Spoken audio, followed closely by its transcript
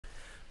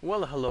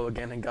Well, hello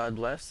again and God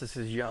bless. This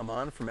is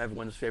Yahmon from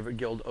everyone's favorite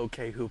guild,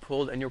 OK Who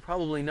Pulled, and you'll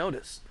probably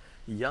notice,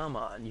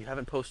 Yahmon, you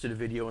haven't posted a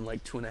video in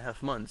like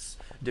 2.5 months.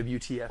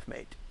 WTF,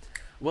 mate.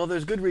 Well,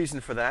 there's good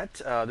reason for that.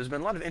 There's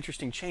been a lot of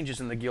interesting changes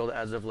in the guild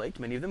as of late,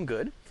 many of them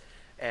good.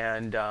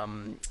 And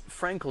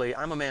frankly,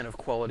 I'm a man of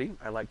quality.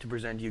 I like to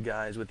present you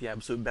guys with the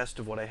absolute best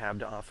of what I have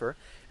to offer.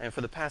 And for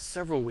the past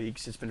several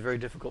weeks, it's been very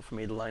difficult for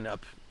me to line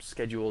up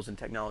schedules and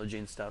technology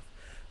and stuff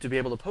to be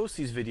able to post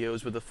these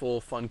videos with the full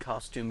fun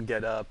costume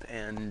get up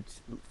and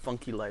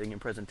funky lighting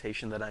and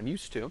presentation that I'm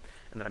used to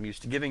and that I'm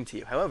used to giving to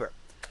you. However,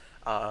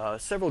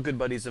 several good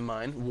buddies of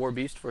mine,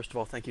 Warbeast, first of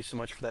all, thank you so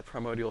much for that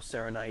primordial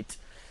serenite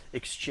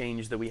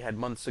exchange that we had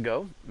months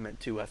ago. Meant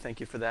to thank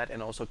you for that.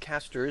 And also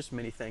Casters,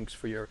 many thanks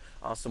for your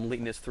awesome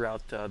lateness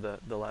throughout the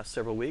last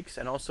several weeks.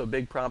 And also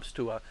big props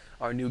to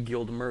our new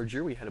guild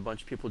merger. We had a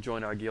bunch of people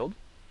join our guild.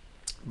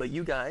 But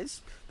you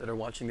guys that are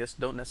watching this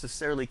don't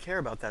necessarily care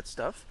about that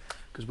stuff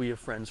because we have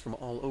friends from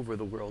all over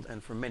the world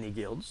and from many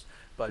guilds.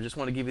 But I just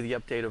want to give you the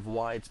update of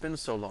why it's been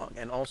so long.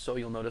 And also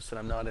you'll notice that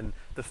I'm not in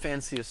the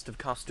fanciest of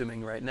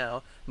costuming right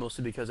now,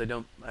 mostly because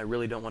I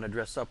really don't want to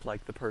dress up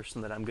like the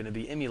person that I'm going to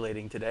be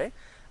emulating today.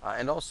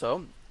 And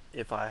also,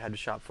 if I had to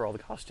shop for all the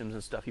costumes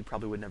and stuff, you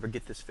probably would never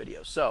get this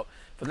video. So,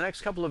 for the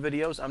next couple of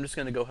videos, I'm just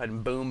going to go ahead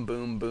and boom,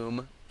 boom,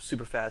 boom,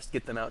 super fast,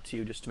 get them out to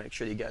you just to make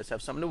sure that you guys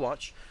have something to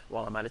watch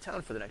while I'm out of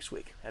town for the next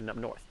week, heading up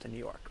north to New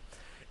York.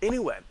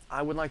 Anyway,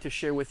 I would like to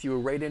share with you a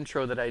raid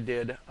intro that I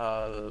did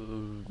a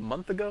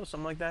month ago,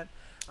 something like that.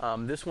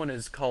 This one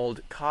is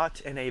called Caught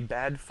in a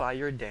Bad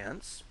Fire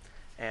Dance,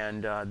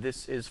 and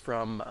this is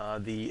from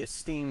the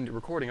esteemed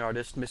recording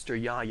artist,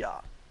 Mr.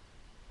 Yaya.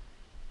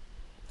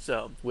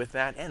 So, with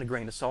that and a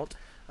grain of salt,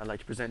 I'd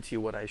like to present to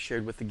you what I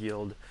shared with the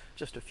guild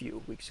just a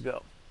few weeks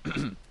ago.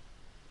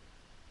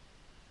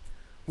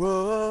 Whoa,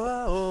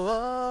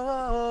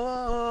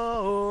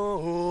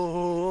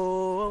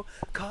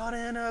 caught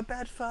in a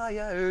bad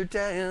fire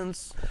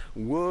dance.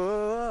 Whoa,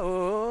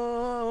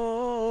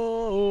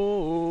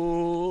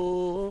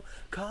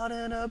 caught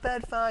in a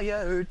bad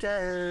fire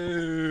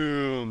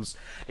dance.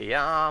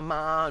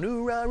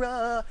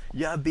 Yamanurara,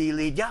 ya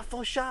Billy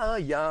Yafosha,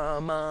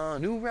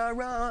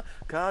 Yamanurara,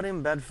 caught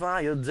in bad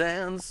fire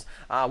dance.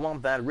 I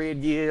want that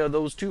red gear,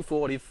 those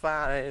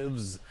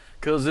 245s.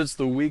 Cause it's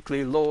the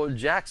weekly Lord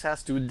Jax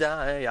has to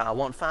die. I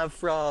want 5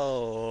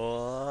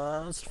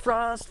 frost.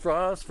 Frost,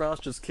 frost,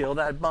 frost, just kill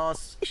that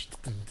boss.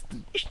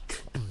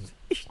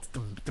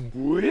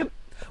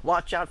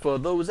 Watch out for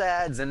those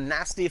ads and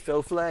nasty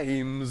fell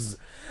flames.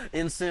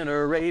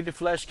 Incinerated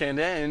flesh can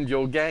end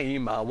your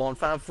game. I want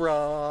 5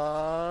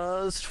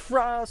 frost.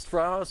 Frost,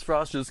 frost,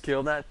 frost, just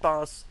kill that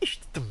boss.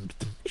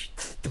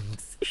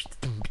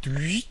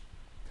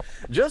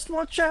 Just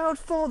watch out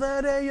for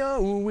that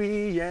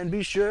AoE and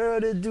be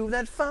sure to do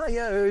that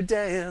fire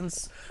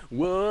dance.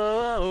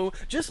 Whoa,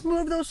 just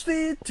move those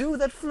feet to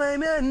that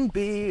flaming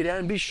beat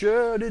and be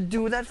sure to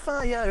do that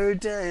fire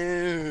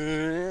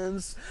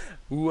dance.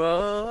 Whoa,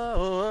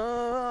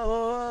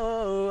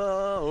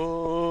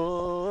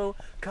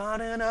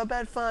 caught in a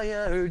bad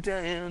fire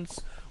dance.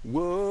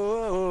 Whoa,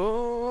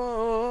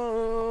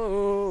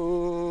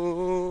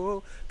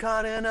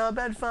 caught in a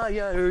bad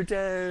fire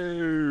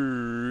dance.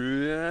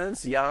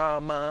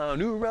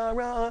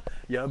 Yamanurara,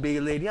 ya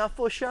Billy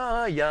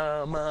Yafosha,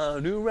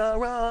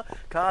 Yamanurara,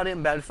 caught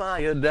in bad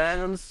fire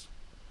dance.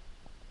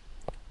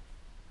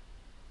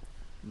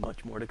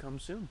 Much more to come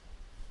soon.